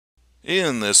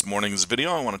In this morning's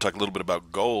video, I want to talk a little bit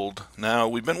about gold. Now,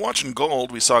 we've been watching gold.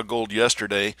 We saw gold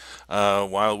yesterday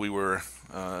while we were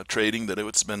trading that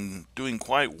it's been doing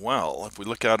quite well. If we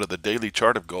look out at the daily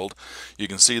chart of gold, you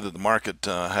can see that the market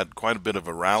had quite a bit of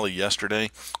a rally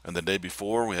yesterday, and the day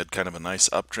before we had kind of a nice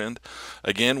uptrend.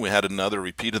 Again, we had another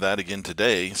repeat of that again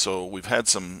today, so we've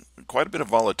had quite a bit of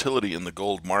volatility in the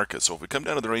gold market. So if we come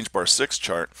down to the range bar 6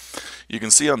 chart, you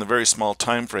can see on the very small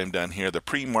time frame down here, the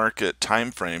pre-market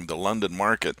time frame, the London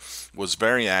market was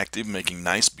very active, making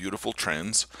nice beautiful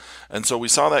trends. And so we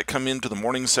saw that come into the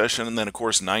morning session, and then of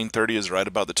course 9:30 is right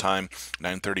about the time,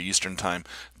 9:30 Eastern time,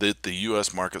 that the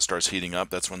US market starts heating up.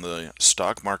 That's when the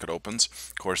stock market opens.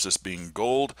 Of course, this being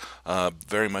gold,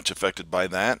 very much affected by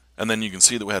that. And then you can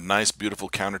see that we had a nice beautiful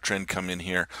counter trend come in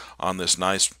here on this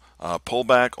nice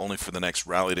pullback, only for the next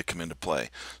rally to come into play.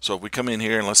 So if we come in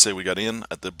here and let's say we got in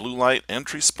at the blue light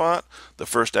entry spot, the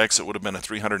first exit would have been a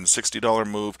 $360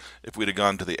 move. If we'd have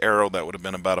gone to the arrow, that would have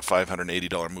been about a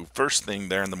 $580 move first thing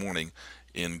there in the morning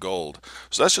in gold.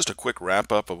 So that's just a quick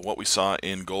wrap up of what we saw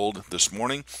in gold this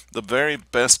morning. The very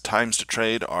best times to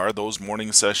trade are those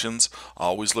morning sessions.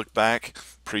 Always look back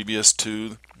previous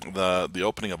to the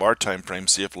opening of our time frame,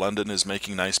 see if London is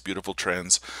making nice beautiful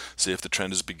trends, see if the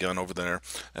trend has begun over there,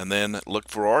 and then look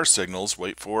for our signals,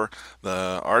 wait for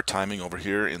our timing over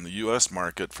here in the US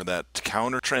market for that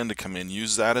counter trend to come in.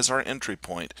 Use that as our entry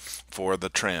point for the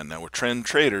trend. Now we're trend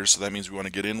traders, so that means we want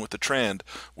to get in with the trend.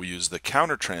 We use the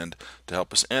counter trend to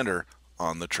help us enter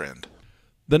on the trend.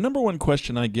 The number one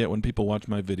question I get when people watch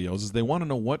my videos is they want to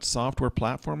know what software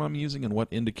platform I'm using and what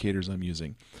indicators I'm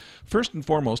using. First and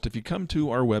foremost, if you come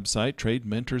to our website,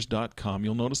 tradementors.com,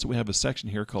 you'll notice that we have a section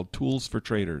here called Tools for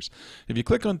Traders. If you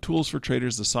click on Tools for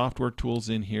Traders, the software tools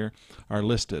in here are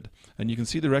listed. And you can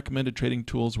see the recommended trading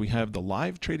tools. We have the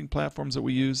live trading platforms that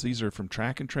we use. These are from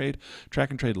Track and Trade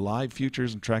Live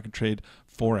Futures, and Track and Trade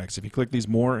Forex. If you click these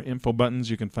more info buttons,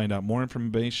 you can find out more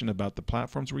information about the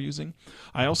platforms we're using.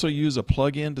 I also use a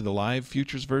plug-in to the live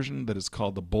futures version that is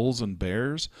called the Bulls and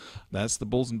Bears. That's the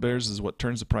Bulls and Bears is what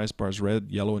turns the price bars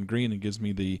red, yellow, and green and gives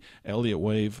me the Elliott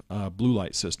wave blue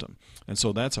light system. And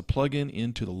so that's a plug-in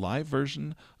into the live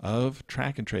version of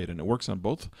Track and Trade, and it works on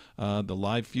both the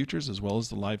live futures as well as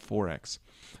the live Forex.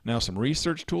 Now, some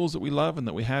research tools that we love and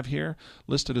that we have here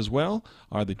listed as well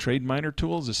are the Trade Miner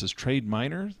tools. This is Trade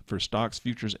Miner for stocks,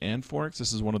 futures, and Forex.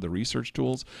 This is one of the research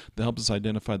tools that helps us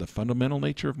identify the fundamental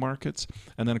nature of markets.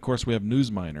 And then, of course, we have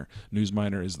News Miner. News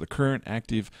Miner is the current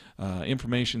active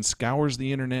information, scours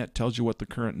the internet, tells you what the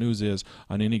current news is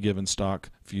on any given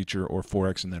stock, future, or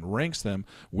Forex, and then ranks them,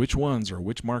 which ones or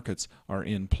which markets are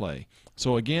in play.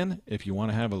 So again, if you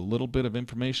want to have a little bit of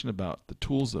information about the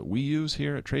tools that we use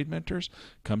here at Trade Mentors,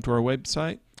 come to our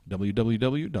website,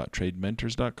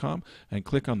 www.tradementors.com, and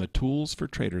click on the Tools for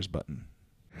Traders button.